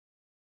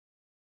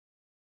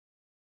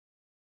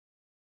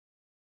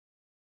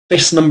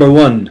Face number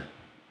one,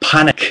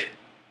 panic.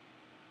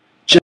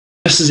 Just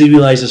as he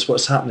realises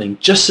what's happening,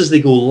 just as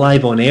they go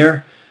live on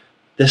air,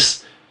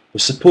 this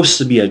was supposed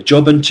to be a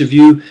job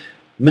interview,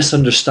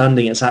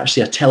 misunderstanding it's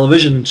actually a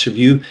television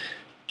interview,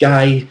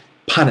 Guy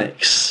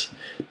panics.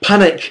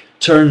 Panic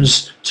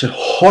turns to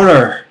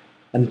horror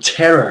and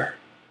terror.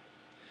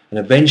 And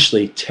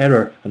eventually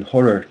terror and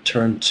horror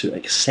turn to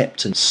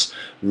acceptance,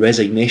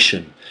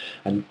 resignation.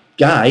 And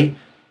Guy,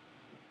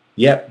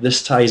 yep,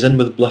 this ties in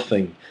with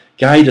bluffing.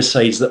 Guy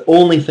decides the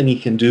only thing he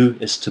can do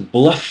is to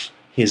bluff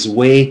his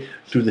way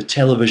through the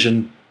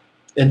television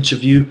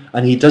interview,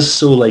 and he does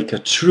so like a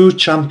true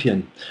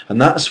champion. And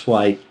that's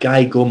why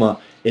Guy Goma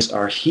is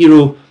our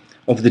hero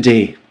of the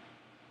day.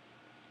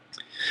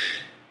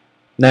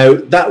 Now,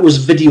 that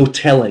was video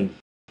telling,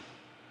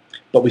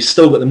 but we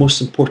still got the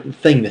most important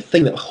thing, the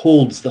thing that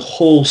holds the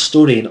whole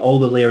story and all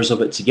the layers of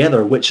it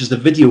together, which is the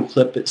video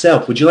clip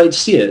itself. Would you like to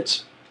see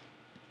it?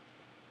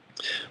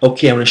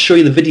 Okay, I'm going to show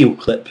you the video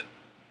clip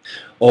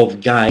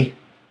of Guy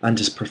and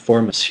his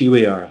performance. Here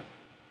we are.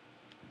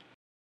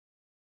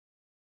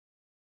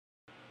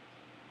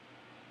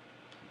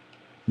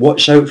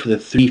 Watch out for the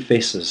three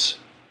faces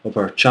of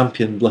our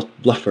champion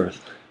bluffer.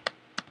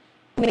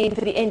 Mean for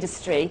the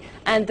industry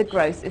and the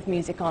growth of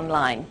music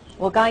online.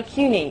 Well, Guy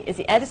Keddie is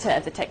the editor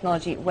of the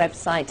technology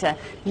website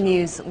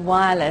News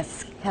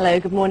Wireless. Hello,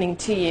 good morning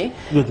to you.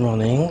 Good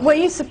morning. Were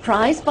you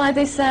surprised by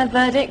this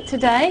verdict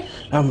today?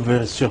 I'm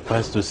very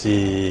surprised to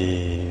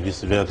see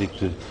this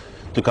verdict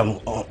to come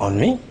on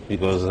me,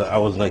 because I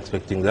was not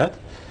expecting that.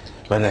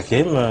 When I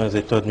came,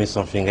 they told me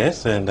something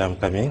else, and I'm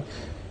coming.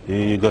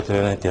 You got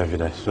an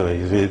interview, so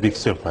it's a big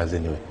surprise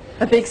anyway.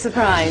 A big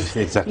surprise.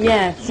 Exactly.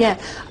 Yes, yeah.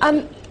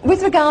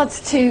 With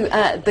regards to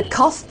the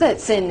cost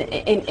that's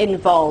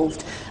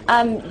involved,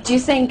 do you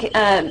think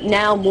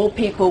now more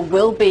people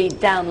will be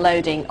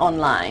downloading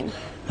online?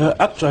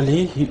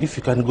 Actually, if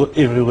you can go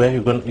everywhere,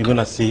 you're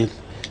gonna see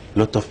a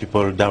lot of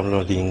people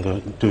downloading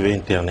to the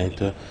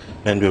internet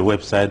and the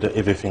website,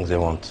 everything they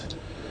want.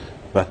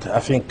 But I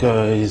think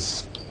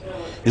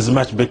it's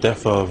much better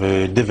for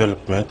the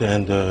development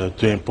and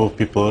to improve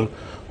people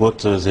what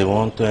they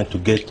want and to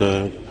get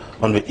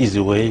on the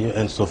easy way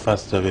and so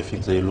fast the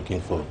things they're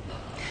looking for.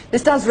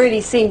 This does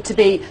really seem to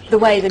be the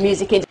way the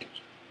music industry.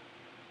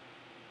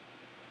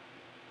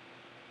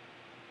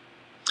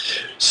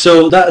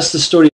 So that's the story